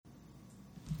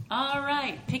All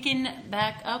right, picking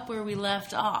back up where we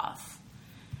left off.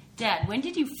 Dad, when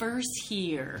did you first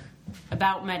hear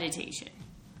about meditation?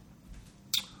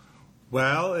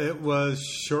 Well, it was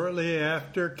shortly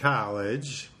after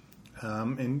college.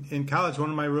 In college,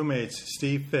 one of my roommates,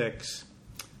 Steve Fix,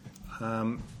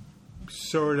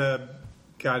 sort of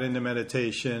got into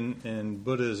meditation and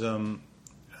Buddhism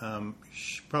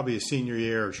probably his senior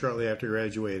year or shortly after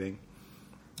graduating.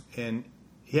 And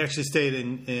he actually stayed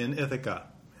in Ithaca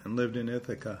and lived in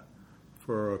Ithaca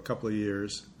for a couple of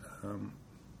years. And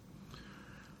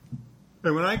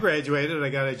when I graduated, I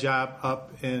got a job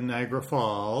up in Niagara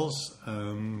Falls,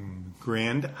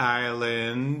 Grand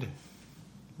Island,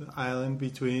 the island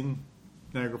between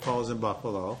Niagara Falls and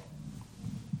Buffalo.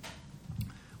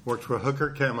 Worked for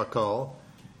Hooker Chemical.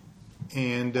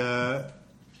 And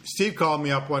Steve called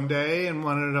me up one day and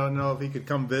wanted to know if he could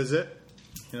come visit,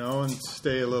 and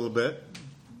stay a little bit.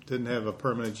 Didn't have a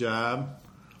permanent job.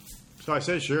 So I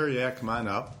said, sure, yeah, come on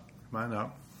up.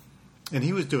 And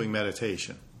he was doing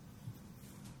meditation.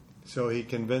 So he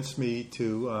convinced me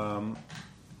to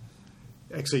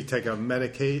actually take a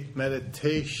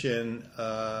meditation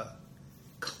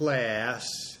class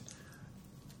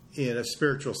in a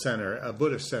spiritual center, a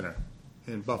Buddhist center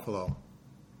in Buffalo.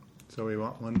 So we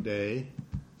went one day,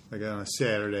 like on a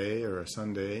Saturday or a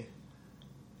Sunday,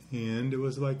 and it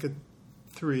was like a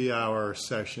 3-hour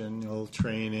session, a little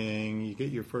training. You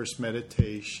get your first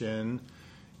meditation,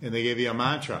 and they give you a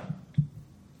mantra.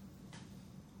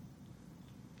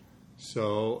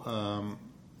 So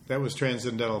that was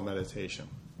transcendental meditation.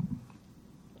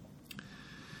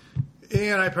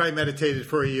 And I probably meditated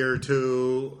for a year or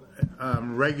two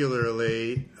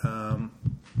regularly.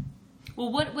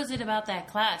 Well, what was it about that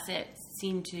class that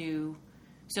seemed to...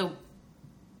 So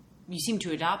you seem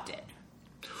to adopt it.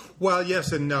 Well,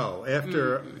 yes and no.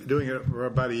 After doing it for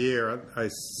about a year, I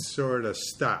sort of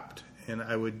stopped. And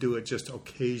I would do it just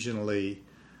occasionally.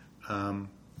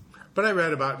 But I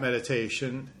read about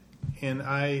meditation. And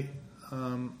I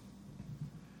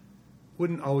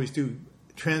wouldn't always do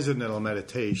transcendental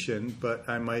meditation, but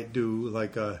I might do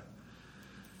like a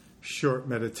short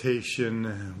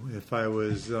meditation if I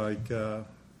was like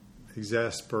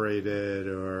exasperated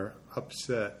or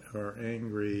upset or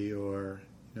angry or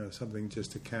something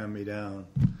just to calm me down.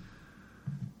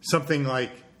 Something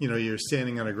like you're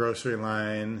standing on a grocery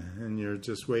line and you're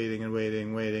just waiting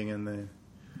and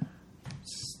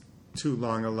it's too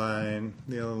long a line.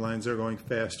 The other lines are going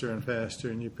faster and faster,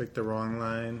 and you pick the wrong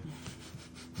line.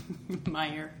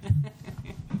 Meyer.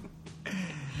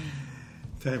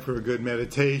 Time for a good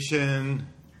meditation.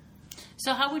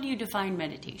 So how would you define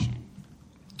meditation?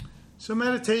 So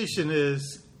meditation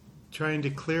is trying to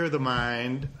clear the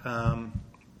mind.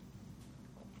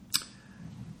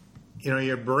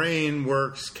 Your brain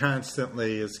works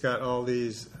constantly. It's got all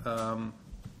these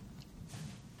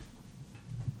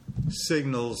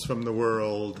signals from the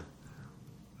world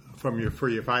for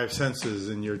your five senses,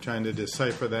 and you're trying to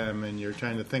decipher them, and you're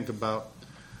trying to think about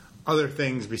other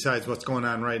things besides what's going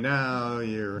on right now,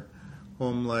 your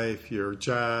home life, your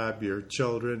job, your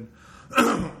children.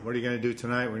 What are you going to do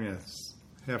tonight? What are you going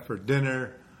to have for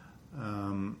dinner?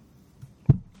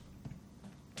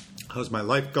 How's my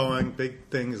life going? Big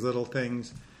things, little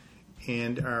things.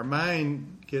 And our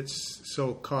mind gets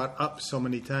so caught up so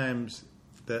many times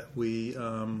that we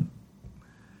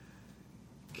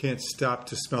can't stop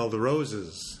to smell the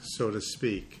roses, so to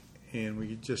speak. And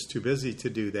we're just too busy to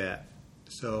do that.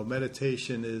 So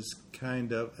meditation is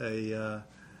kind of a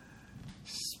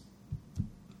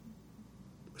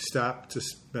stop to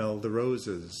smell the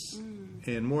roses.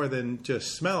 And more than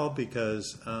just smell,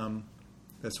 because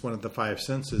that's one of the five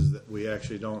senses that we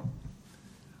actually don't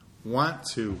want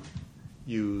to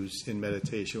use in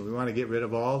meditation. We want to get rid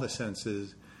of all the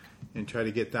senses and try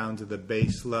to get down to the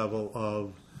base level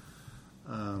of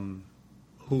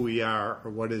who we are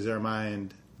or what is our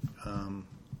mind,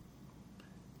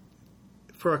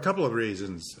 for a couple of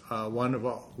reasons.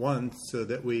 One, so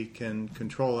that we can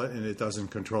control it and it doesn't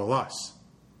control us.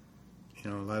 A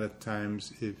lot of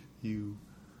times if you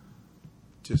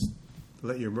just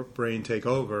let your brain take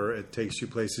over, it takes you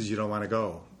places you don't want to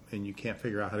go, and you can't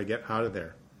figure out how to get out of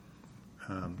there.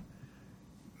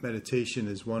 Meditation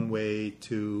is one way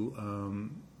to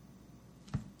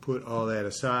put all that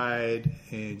aside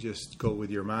and just go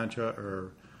with your mantra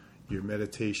or your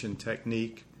meditation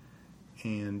technique,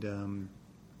 and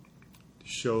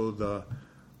show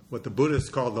what the Buddhists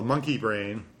call the monkey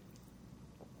brain,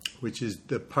 which is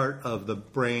the part of the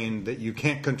brain that you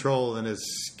can't control and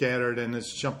is scattered and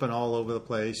is jumping all over the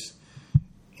place.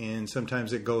 And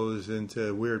sometimes it goes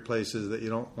into weird places that you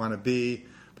don't want to be,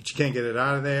 but you can't get it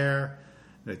out of there.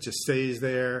 and it just stays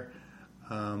there.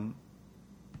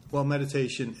 Well,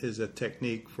 meditation is a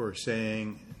technique for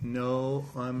saying, no,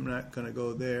 I'm not going to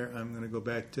go there. I'm going to go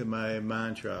back to my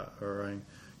mantra, or I'm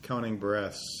counting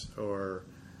breaths, or,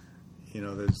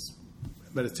 there's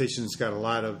meditation's got a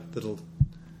lot of little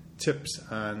tips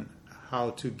on how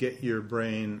to get your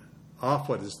brain off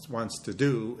what it wants to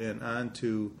do and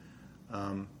onto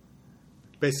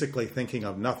basically thinking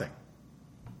of nothing.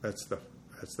 That's the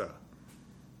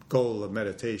goal of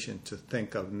meditation, to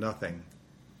think of nothing.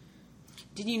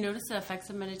 Did you notice the effects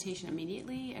of meditation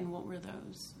immediately, and what were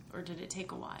those? Or did it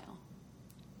take a while?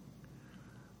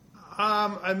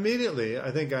 Immediately.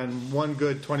 I think on one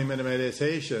good 20-minute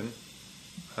meditation,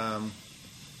 the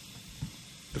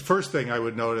first thing I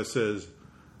would notice is,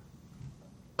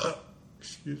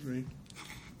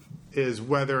 is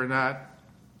whether or not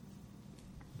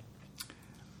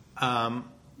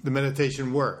the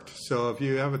meditation worked. So if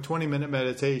you have a 20-minute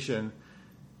meditation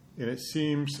and it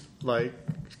seems like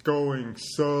going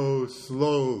so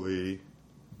slowly,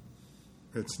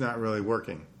 it's not really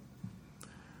working.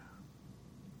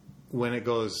 When it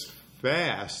goes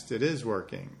fast, it is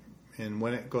working. And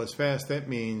when it goes fast, that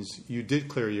means you did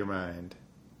clear your mind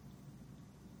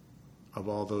of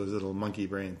all those little monkey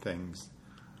brain things.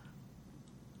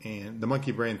 And the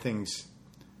monkey brain things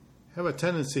have a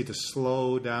tendency to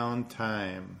slow down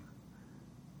time.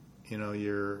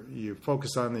 You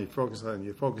focus on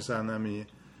them, and you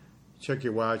check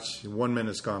your watch, 1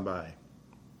 minute's gone by.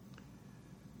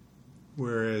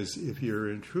 Whereas if you're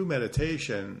in true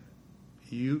meditation,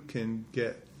 you can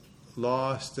get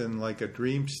lost in like a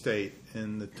dream state,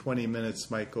 and the 20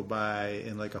 minutes might go by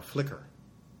in like a flicker,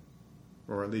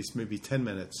 or at least maybe 10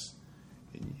 minutes.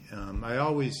 I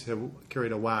always have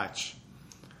carried a watch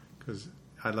because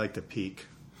I'd like to peek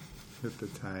at the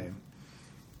time.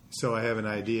 So I have an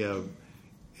idea of,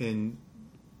 and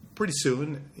pretty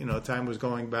soon, time was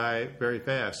going by very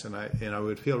fast, and I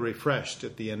would feel refreshed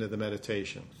at the end of the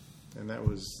meditation, and that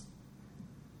was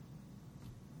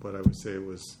what I would say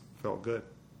felt good.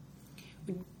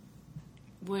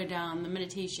 Would the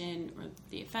meditation or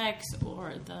the effects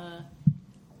or the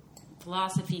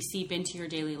philosophy seep into your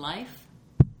daily life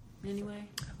in any way?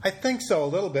 I think so, a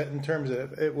little bit, in terms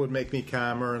of it would make me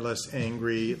calmer, less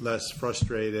angry, less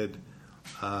frustrated.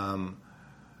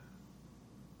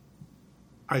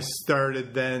 I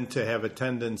started then to have a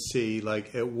tendency,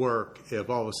 like at work, if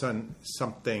all of a sudden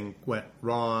something went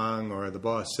wrong, or the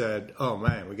boss said, oh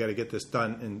man, we got to get this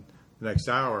done in the next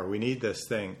hour, we need this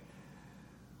thing,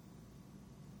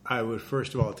 I would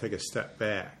first of all take a step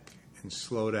back and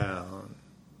slow down.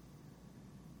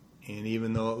 And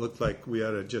even though it looked like we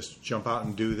ought to just jump out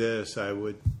and do this, I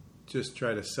would just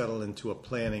try to settle into a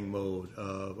planning mode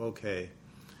of, okay,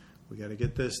 we got to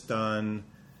get this done.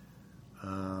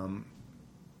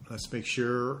 Let's make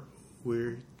sure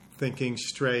we're thinking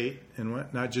straight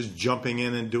and not just jumping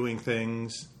in and doing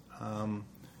things.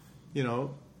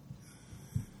 You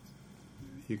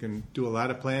can do a lot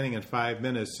of planning in 5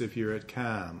 minutes if you're at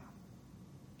calm.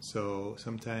 So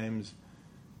sometimes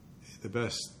the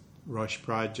best rush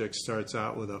project starts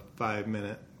out with a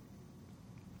 5-minute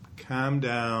calm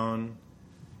down.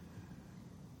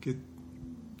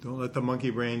 Don't let the monkey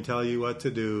brain tell you what to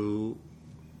do.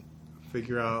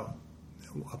 Figure out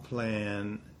a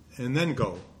plan, and then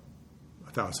go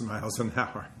 1,000 miles an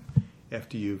hour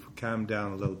after you've calmed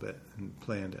down a little bit and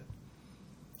planned it.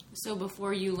 So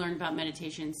before you learned about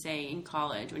meditation, say in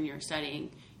college when you were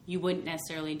studying, you wouldn't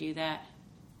necessarily do that?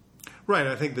 Right.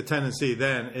 I think the tendency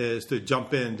then is to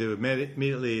jump in, to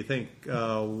immediately think,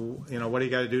 what do you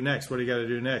got to do next? What do you got to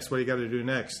do next? What do you got to do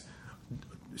next?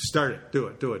 Start it. Do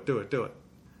it.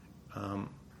 I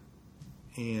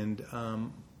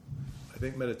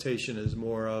think meditation is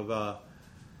more of a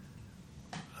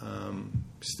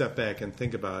step back and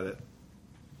think about it.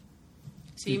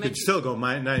 So you could still go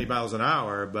 90 miles an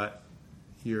hour, but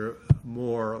you're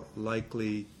more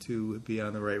likely to be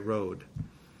on the right road.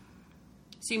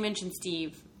 So you mentioned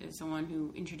Steve is someone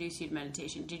who introduced you to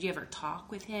meditation. Did you ever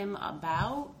talk with him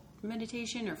about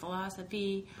meditation or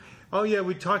philosophy? Oh, yeah,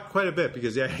 we talked quite a bit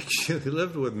because he actually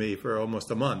lived with me for almost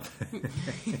a month.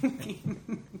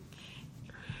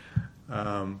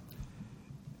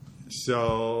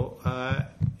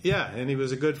 And he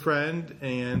was a good friend,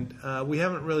 and we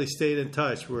haven't really stayed in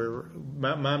touch.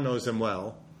 My mom knows him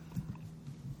well,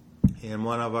 and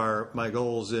one of my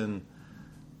goals in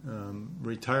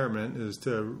retirement is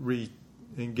to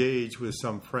re-engage with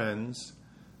some friends,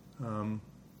 and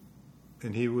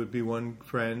he would be one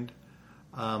friend.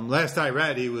 Last I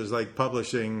read, he was like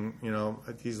publishing,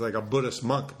 he's like a Buddhist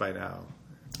monk by now.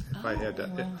 I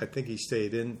think he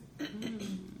stayed in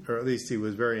or at least he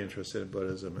was very interested in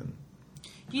Buddhism, and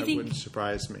Do you that think wouldn't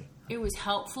surprise me. it was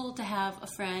helpful to have a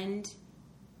friend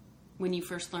when you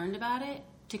first learned about it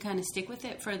to kind of stick with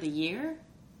it for the year,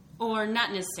 or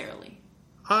not necessarily?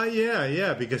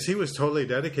 Yeah, because he was totally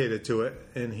dedicated to it,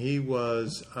 and he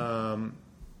was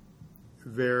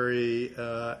very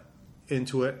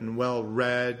into it and well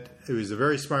read. He was a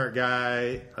very smart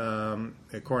guy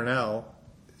at Cornell,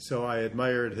 so I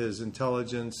admired his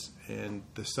intelligence and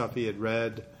the stuff he had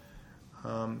read.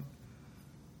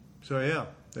 So yeah,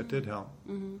 that did help.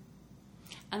 Mm-hmm.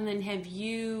 And then have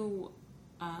you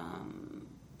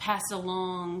passed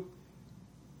along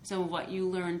some of what you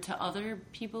learned to other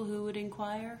people who would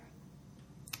inquire?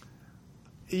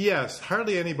 Yes,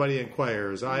 hardly anybody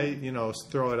inquires. I,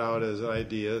 throw it out as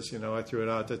ideas. I threw it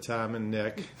out to Tom and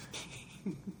Nick.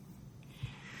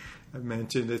 I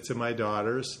mentioned it to my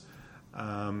daughters.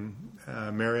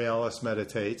 Mary Alice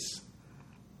meditates.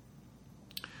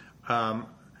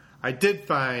 I did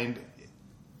find,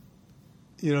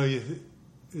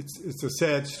 it's a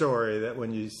sad story that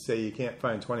when you say you can't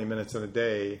find 20 minutes in a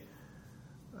day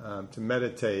to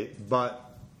meditate,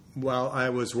 but while I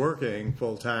was working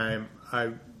full time,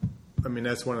 I mean,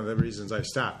 that's one of the reasons I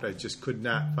stopped. I just could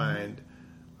not find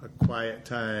a quiet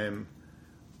time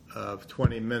of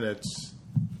 20 minutes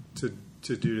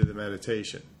to do the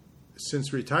meditation.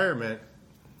 Since retirement,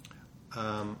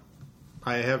 I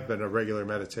have been a regular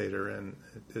meditator, and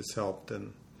it's helped,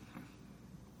 and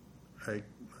I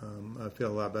feel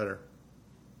a lot better.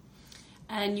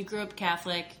 And you grew up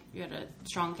Catholic. You had a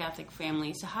strong Catholic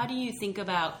family. So how do you think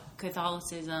about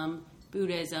Catholicism,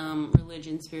 Buddhism,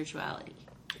 religion, spirituality?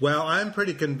 Well, I'm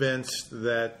pretty convinced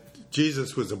that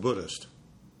Jesus was a Buddhist.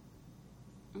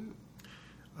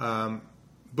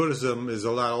 Buddhism is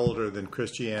a lot older than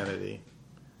Christianity.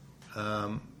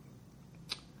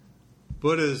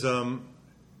 Buddhism,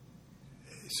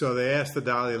 so they asked the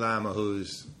Dalai Lama,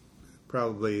 who's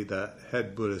probably the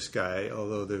head Buddhist guy,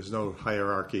 although there's no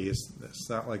hierarchy. It's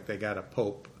not like they got a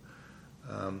pope.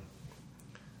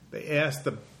 They asked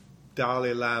the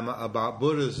Dalai Lama about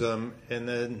Buddhism, and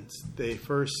then they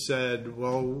first said,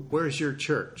 well, where's your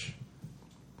church?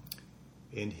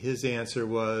 And his answer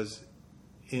was,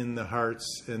 in the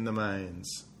hearts and the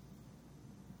minds.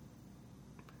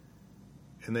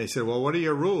 And they said, well, what are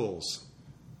your rules?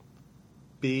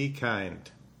 Be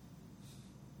kind.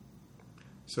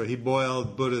 So he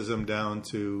boiled Buddhism down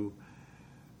to,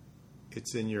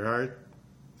 it's in your heart,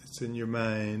 it's in your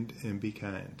mind, and be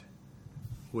kind,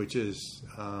 which is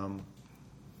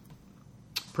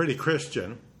pretty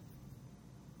Christian.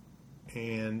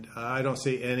 And I don't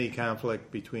see any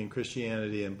conflict between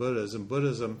Christianity and Buddhism.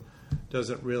 Buddhism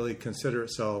doesn't really consider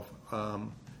itself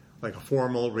like a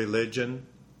formal religion.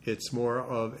 It's more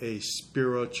of a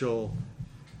spiritual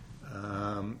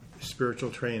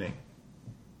training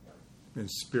and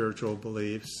spiritual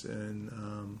beliefs,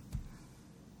 and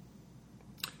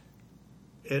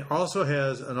it also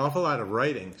has an awful lot of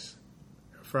writings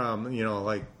from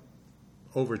like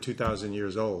over 2,000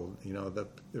 years old. The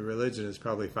religion is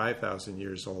probably 5,000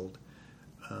 years old,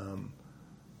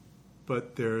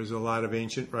 but there's a lot of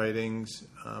ancient writings,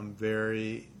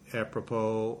 very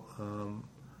apropos,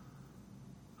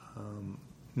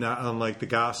 not unlike the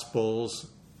Gospels.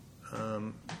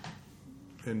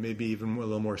 And maybe even a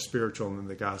little more spiritual than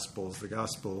the Gospels. The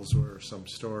Gospels were some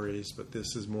stories, but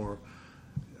this is more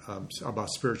about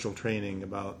spiritual training,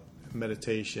 about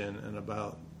meditation, and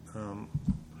about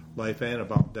life and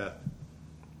about death.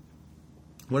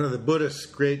 One of the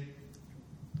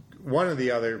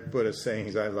other Buddhist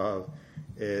sayings I love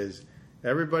is,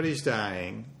 everybody's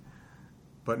dying,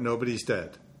 but nobody's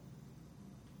dead.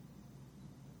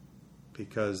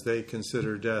 Because they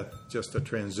consider death just a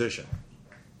transition.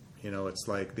 It's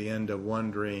like the end of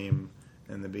one dream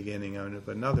and the beginning of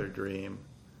another dream.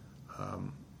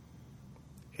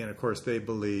 And of course, they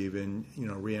believe in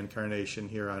reincarnation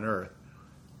here on Earth,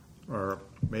 or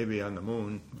maybe on the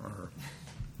moon, or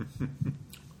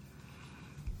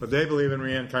but they believe in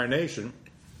reincarnation,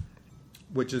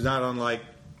 which is not unlike.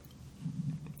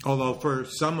 Although for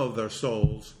some of their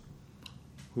souls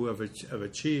who have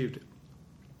achieved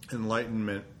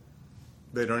enlightenment,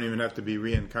 they don't even have to be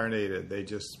reincarnated. They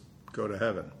just go to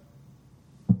heaven,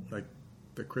 like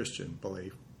the Christian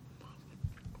belief.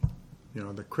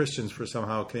 The Christians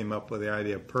somehow came up with the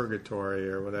idea of purgatory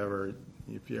or whatever.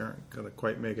 If you aren't going to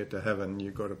quite make it to heaven,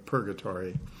 you go to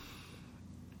purgatory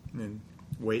and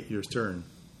wait your turn.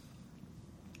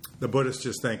 The Buddhists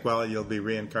just think, well, you'll be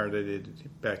reincarnated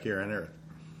back here on Earth.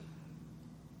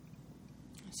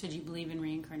 So do you believe in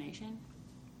reincarnation?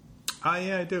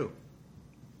 Yeah, I do.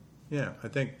 Yeah, I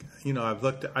think, I've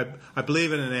looked at, I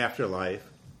believe in an afterlife.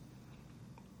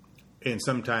 And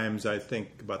sometimes I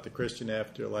think about the Christian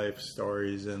afterlife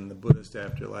stories and the Buddhist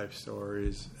afterlife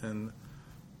stories, and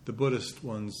the Buddhist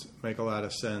ones make a lot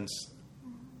of sense.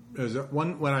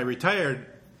 When I retired,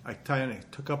 I kind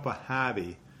of took up a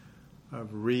hobby of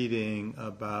reading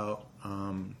about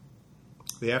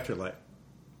the afterlife.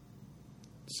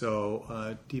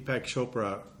 So Deepak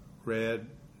Chopra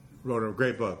wrote a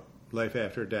great book, Life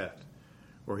After Death,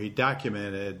 where he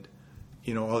documented,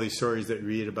 all these stories that you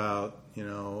read about,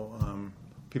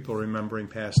 people remembering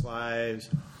past lives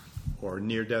or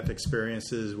near-death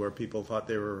experiences where people thought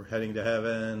they were heading to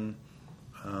heaven.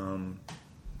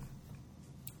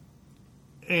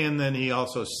 And then he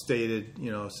also stated,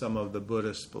 some of the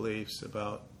Buddhist beliefs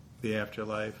about the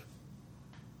afterlife.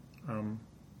 And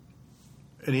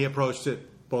he approached it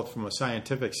both from a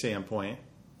scientific standpoint,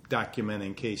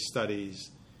 documenting case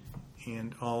studies,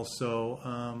 and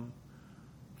also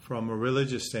from a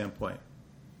religious standpoint.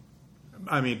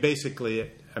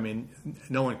 Basically,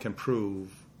 no one can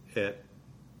prove it,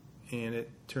 and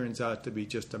it turns out to be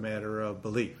just a matter of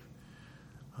belief.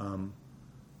 I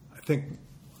think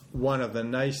one of the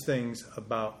nice things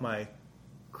about my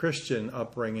Christian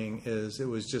upbringing is it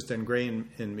was just ingrained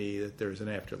in me that there's an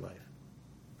afterlife,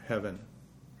 heaven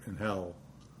and hell.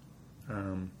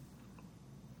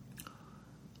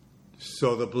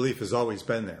 So the belief has always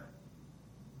been there.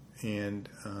 And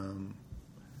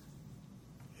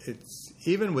it's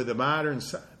even with the modern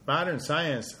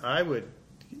science, I would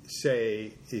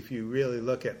say, if you really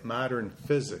look at modern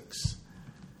physics,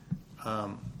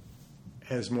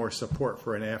 has more support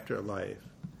for an afterlife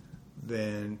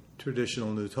than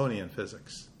traditional Newtonian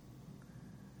physics.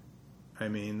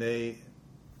 The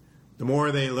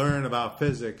more they learn about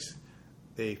physics,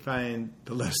 they find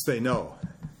the less they know.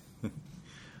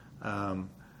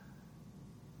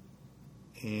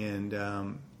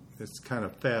 It's kind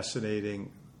of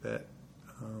fascinating that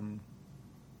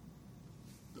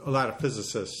a lot of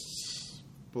physicists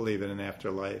believe in an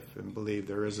afterlife and believe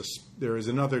there is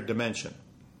another dimension.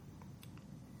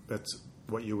 That's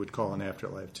what you would call an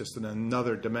afterlife, just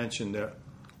another dimension that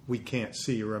we can't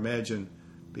see or imagine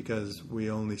because we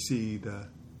only see the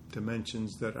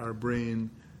dimensions that our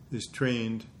brain is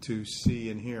trained to see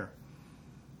and hear.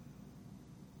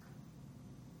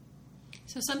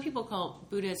 So some people call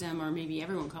Buddhism, or maybe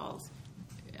everyone calls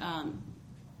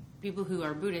people who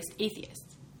are Buddhist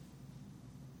atheists.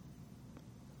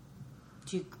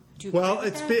 Do you well,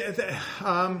 agree with that?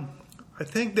 I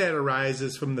think that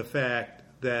arises from the fact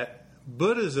that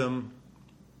Buddhism,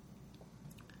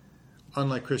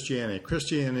 unlike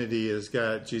Christianity has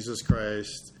got Jesus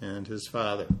Christ and his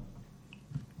Father,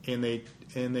 and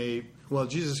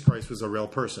Jesus Christ was a real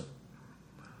person.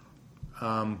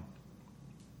 And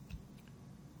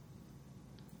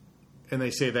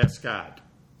they say that's God.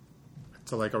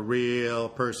 It's like a real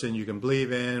person you can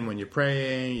believe in. When you're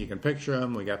praying, you can picture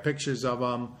him. We got pictures of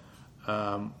him.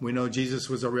 We know Jesus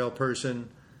was a real person.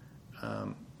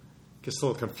 Gets a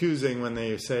little confusing when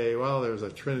they say, well, there's a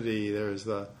Trinity. There's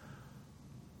the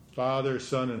Father,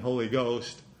 Son, and Holy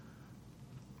Ghost.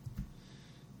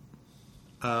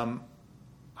 I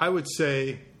would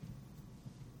say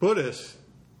Buddhists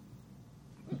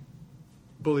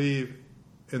believe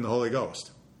in the Holy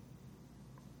Ghost.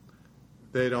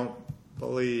 They don't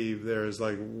believe there's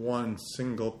like one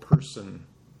single person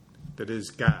that is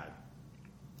God.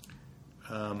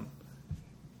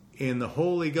 And the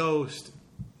Holy Ghost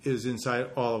is inside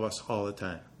all of us all the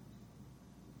time.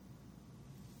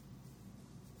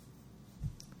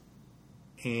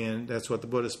 And that's what the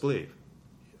Buddhists believe.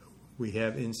 We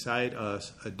have inside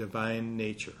us a divine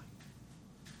nature.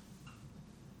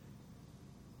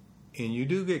 And you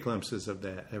do get glimpses of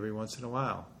that every once in a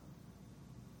while.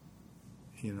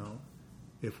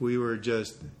 If we were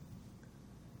just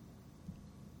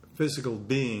physical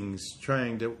beings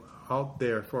trying to out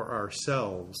there for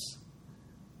ourselves,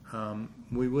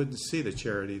 we wouldn't see the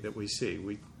charity that we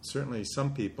see. Certainly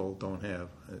some people don't have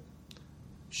it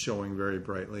showing very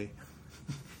brightly.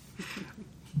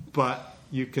 But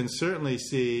you can certainly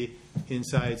see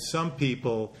inside some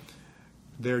people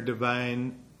their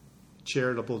divine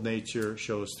charitable nature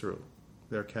shows through,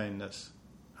 their kindness.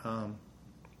 And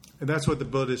that's what the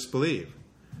Buddhists believe.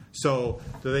 So,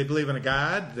 do they believe in a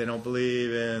God? They don't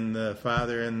believe in the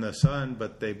Father and the Son,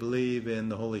 but they believe in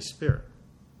the Holy Spirit.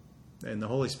 And the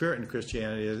Holy Spirit in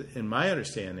Christianity, in my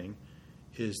understanding,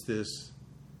 is this,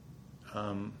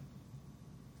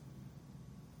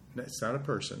 it's not a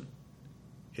person.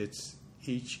 It's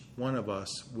each one of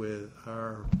us with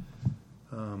our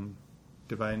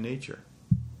divine nature.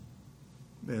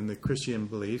 And the Christian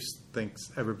beliefs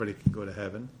thinks everybody can go to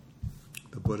heaven.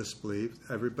 The Buddhists believe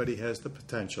everybody has the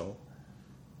potential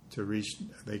to reach,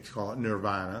 they call it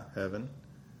nirvana, heaven.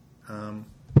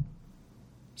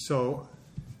 So,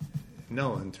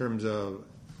 no, in terms of,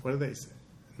 what do they say?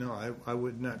 No, I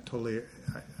would not totally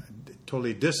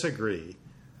disagree.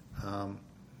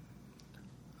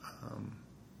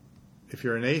 If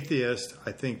you're an atheist,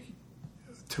 I think,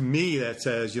 to me, that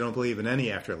says you don't believe in any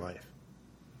afterlife.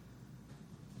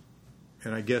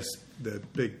 And I guess the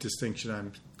big distinction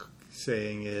I'm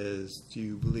saying is, do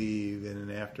you believe in an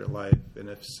afterlife? And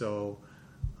if so,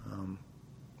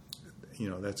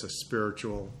 that's a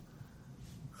spiritual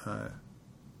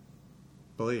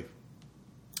belief.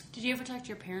 Did you ever talk to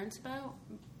your parents about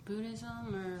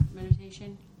Buddhism or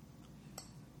meditation?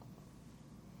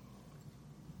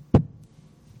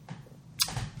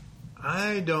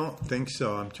 I don't think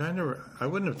so. I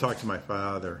wouldn't have talked to my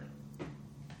father.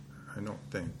 I don't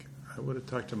think. I would have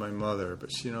talked to my mother, but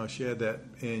she had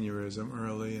that aneurysm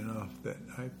early enough that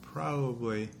I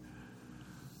probably,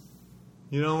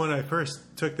 when I first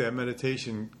took that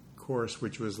meditation course,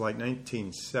 which was like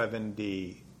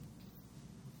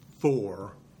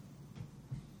 1974,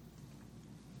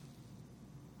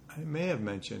 I may have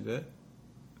mentioned it.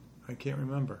 I can't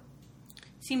remember.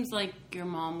 Seems like your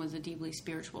mom was a deeply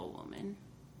spiritual woman.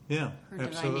 Yeah, her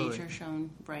absolutely. Divine nature shone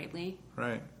brightly.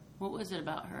 Right. What was it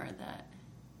about her that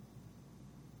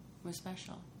was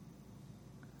special?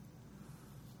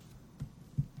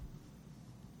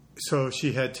 So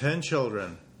she had 10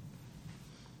 children.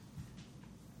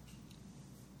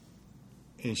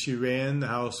 And she ran the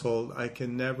household. I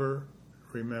can never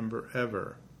remember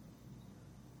ever,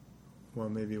 well,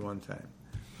 maybe one time,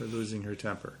 her losing her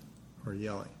temper or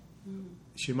yelling.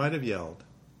 She might have yelled,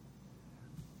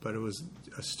 but it was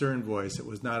a stern voice. It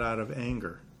was not out of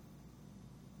anger.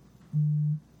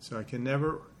 So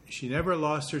she never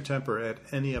lost her temper at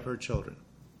any of her children.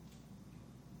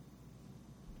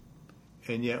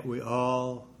 And yet we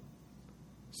all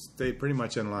stayed pretty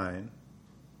much in line.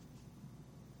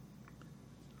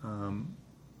 And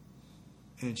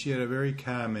she had a very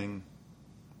calming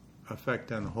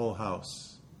effect on the whole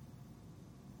house.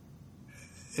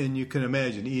 And you can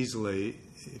imagine easily,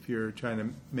 if you're trying to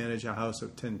manage a house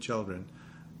of 10 children,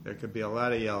 there could be a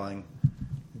lot of yelling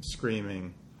and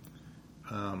screaming,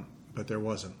 but there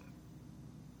wasn't.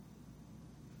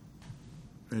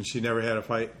 And she never had a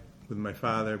fight with my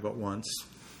father but once,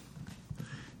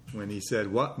 when he said,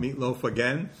 "What, meatloaf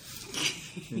again?"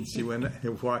 And she went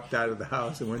and walked out of the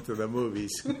house and went to the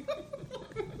movies.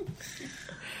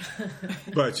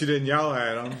 But she didn't yell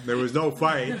at him. There was no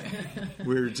fight.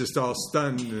 We were just all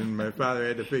stunned, and my father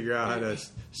had to figure out how to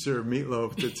serve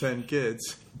meatloaf to 10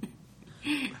 kids.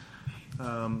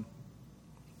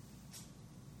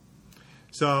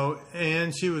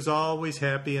 And she was always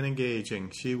happy and engaging.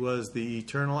 She was the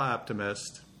eternal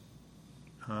optimist,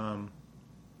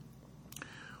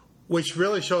 which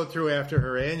really showed through after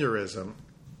her aneurysm.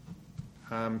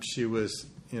 She was,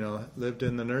 lived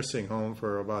in the nursing home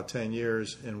for about 10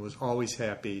 years and was always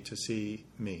happy to see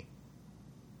me.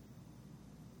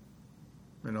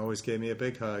 And always gave me a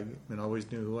big hug and always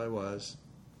knew who I was.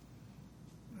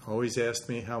 Always asked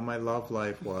me how my love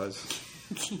life was.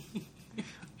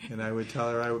 And I would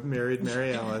tell her I married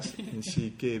Mary Alice, and she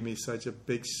gave me such a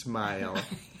big smile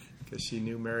because she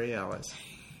knew Mary Alice.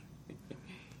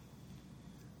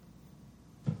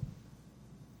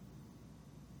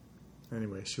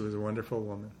 Anyway, she was a wonderful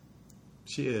woman.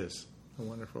 She is a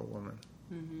wonderful woman.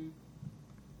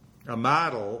 Mm-hmm. A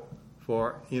model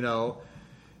for,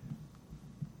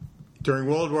 during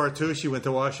World War II, she went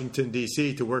to Washington,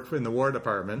 D.C. to work in the War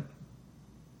Department.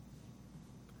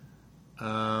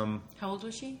 How old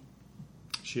was she?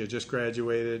 She had just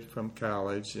graduated from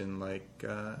college in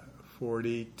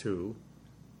 42.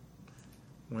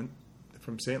 Went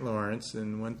from St. Lawrence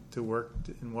and went to work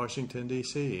in Washington,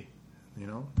 D.C.,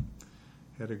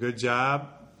 Had a good job,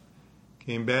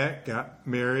 came back, got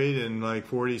married in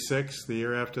 46, the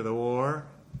year after the war.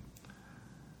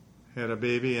 Had a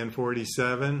baby in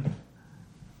 47,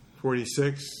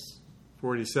 46,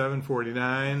 47,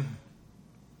 49,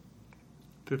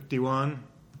 51.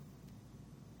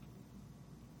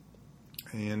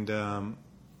 And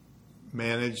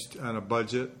managed on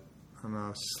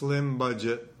a slim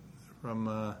budget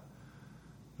from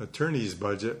attorney's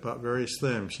budget, but very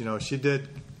slim. She did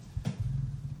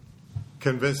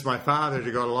convinced my father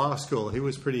to go to law school. He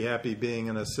was pretty happy being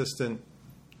an assistant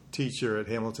teacher at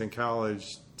Hamilton College,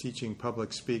 teaching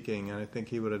public speaking, and I think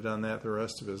he would have done that the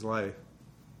rest of his life.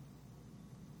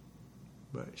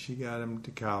 But she got him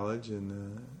to college,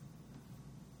 and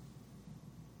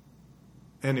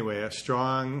anyway, a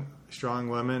strong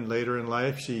woman. Later in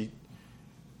life, she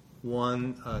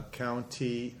won a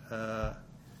county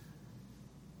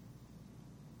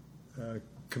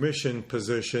commission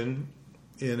position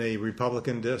in a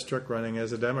Republican district running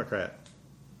as a Democrat.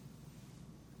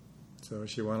 So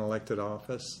she won elected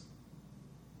office.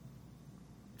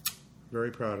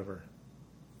 Very proud of her.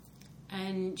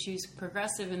 And she's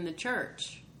progressive in the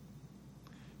church.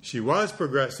 She was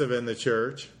progressive in the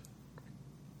church.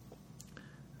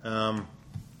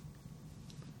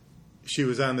 She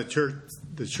was on the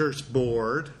church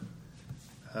board,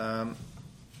 and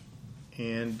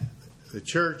the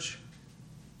church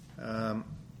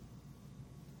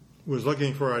was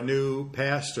looking for a new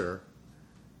pastor,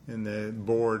 and the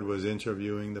board was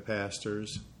interviewing the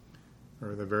pastors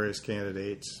or the various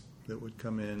candidates that would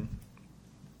come in.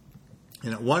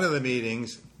 And at one of the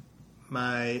meetings,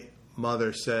 my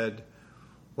mother said,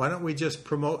 "Why don't we just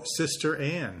promote Sister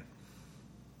Ann?"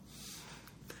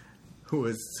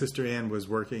 Sister Ann was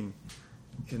working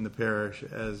in the parish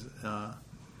as a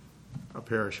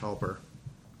parish helper.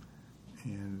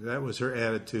 And that was her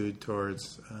attitude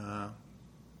towards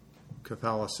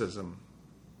Catholicism.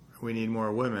 We need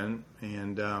more women,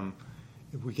 and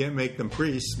if we can't make them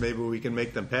priests, maybe we can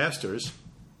make them pastors.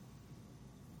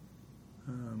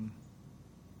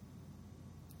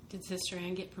 Did Sister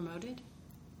Ann get promoted?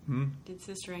 Did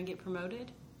Sister Ann get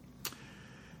promoted?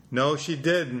 No, she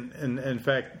didn't. And in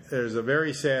fact, there's a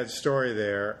very sad story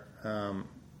there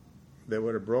that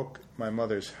would have broke my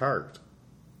mother's heart.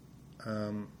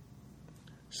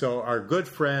 So our good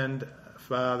friend,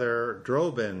 Father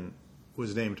Drobin,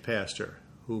 was named pastor,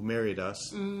 who married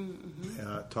us,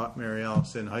 taught Mary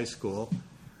Alice in high school.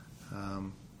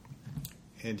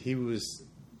 And he was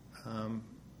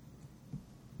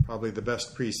probably the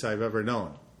best priest I've ever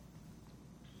known.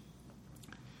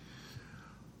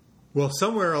 Well,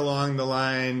 somewhere along the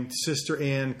line, Sister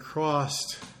Ann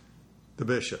crossed the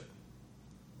bishop.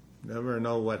 Never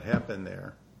know what happened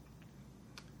there.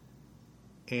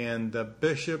 And the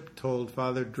bishop told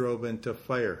Father Drobin to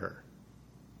fire her.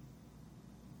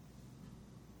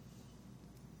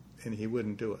 And he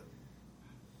wouldn't do it.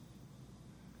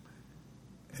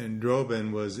 And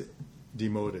Drobin was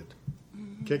demoted,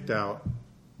 kicked out,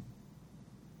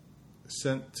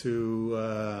 sent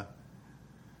to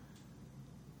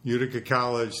Utica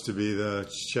College to be the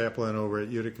chaplain over at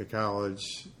Utica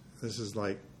College. This is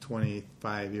like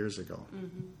 25 years ago.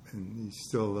 And he's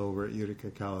still over at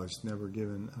Utica College, never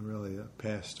given really a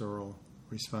pastoral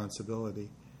responsibility.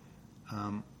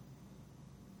 And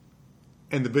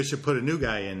the bishop put a new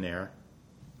guy in there.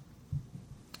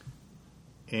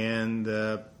 And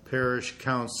the parish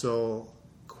council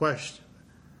questioned,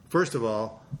 first of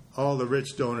all the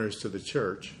rich donors to the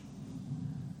church,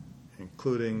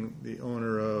 including the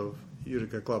owner of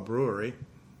Utica Club Brewery,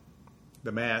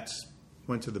 the Matts,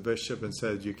 went to the bishop and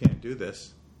said, "You can't do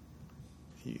this.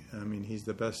 He's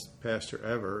the best pastor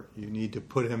ever. You need to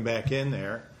put him back in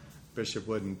there." Bishop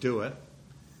wouldn't do it,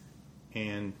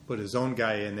 and put his own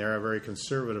guy in there, a very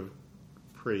conservative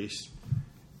priest.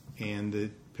 And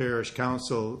the parish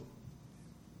council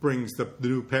brings the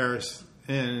new parish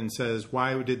in and says,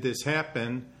 "Why did this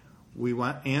happen? We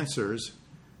want answers."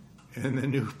 And the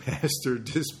new pastor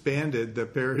disbanded the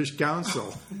parish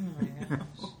council. Oh my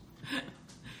gosh.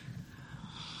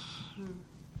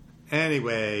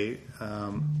 Anyway,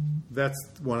 that's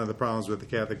one of the problems with the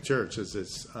Catholic Church, is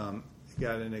it's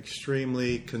got an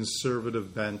extremely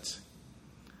conservative bent.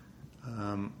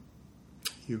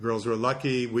 You girls were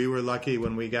lucky. We were lucky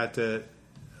when we got to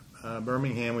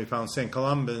Birmingham. We found St.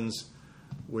 Columban's,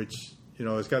 which,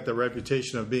 has got the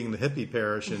reputation of being the hippie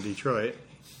parish in Detroit.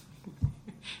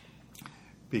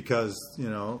 Because,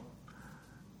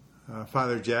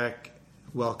 Father Jack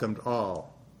welcomed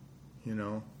all,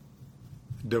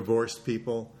 divorced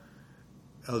people,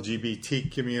 LGBT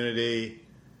community,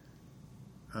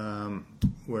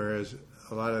 whereas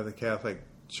a lot of the Catholic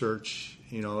Church,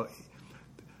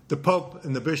 the Pope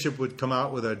and the Bishop would come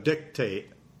out with a dictate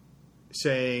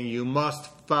saying, "You must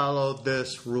follow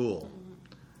this rule."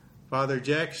 Father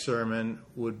Jack's sermon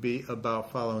would be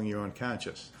about following your own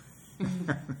conscience.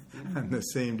 On the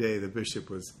same day, the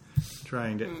bishop was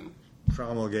trying to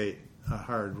promulgate a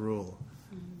hard rule.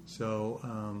 So,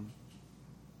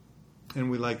 and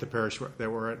we like the parish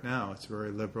that we're at now. It's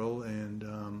very liberal.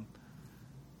 And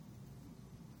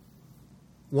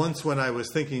once when I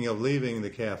was thinking of leaving the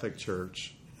Catholic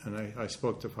Church, and I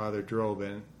spoke to Father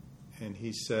Drobin, and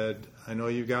he said, "I know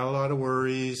you've got a lot of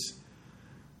worries.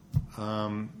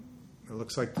 It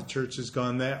looks like the church has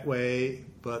gone that way,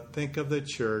 but think of the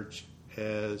church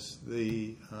as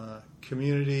the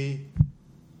community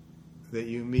that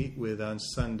you meet with on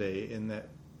Sunday in that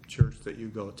church that you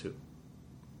go to.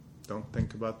 Don't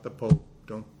think about the Pope.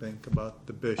 Don't think about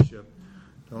the bishop.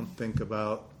 Don't think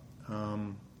about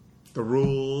the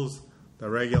rules, the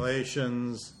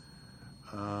regulations.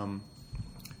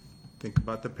 Think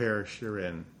about the parish you're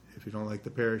in. If you don't like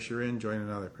the parish you're in, join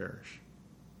another parish.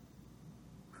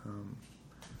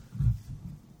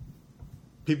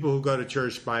 People who go to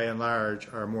church, by and large,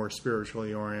 are more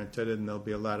spiritually oriented, and there'll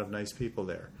be a lot of nice people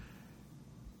there.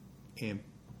 And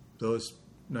those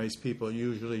nice people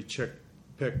usually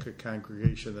pick a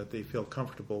congregation that they feel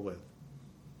comfortable with.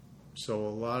 So a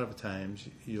lot of times,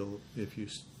 if you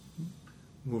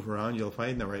move around, you'll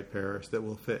find the right parish that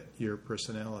will fit your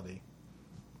personality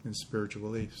and spiritual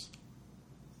beliefs.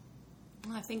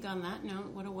 Well, I think on that note,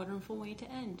 what a wonderful way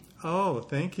to end. Oh,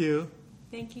 thank you.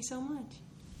 Thank you so much.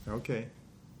 Okay.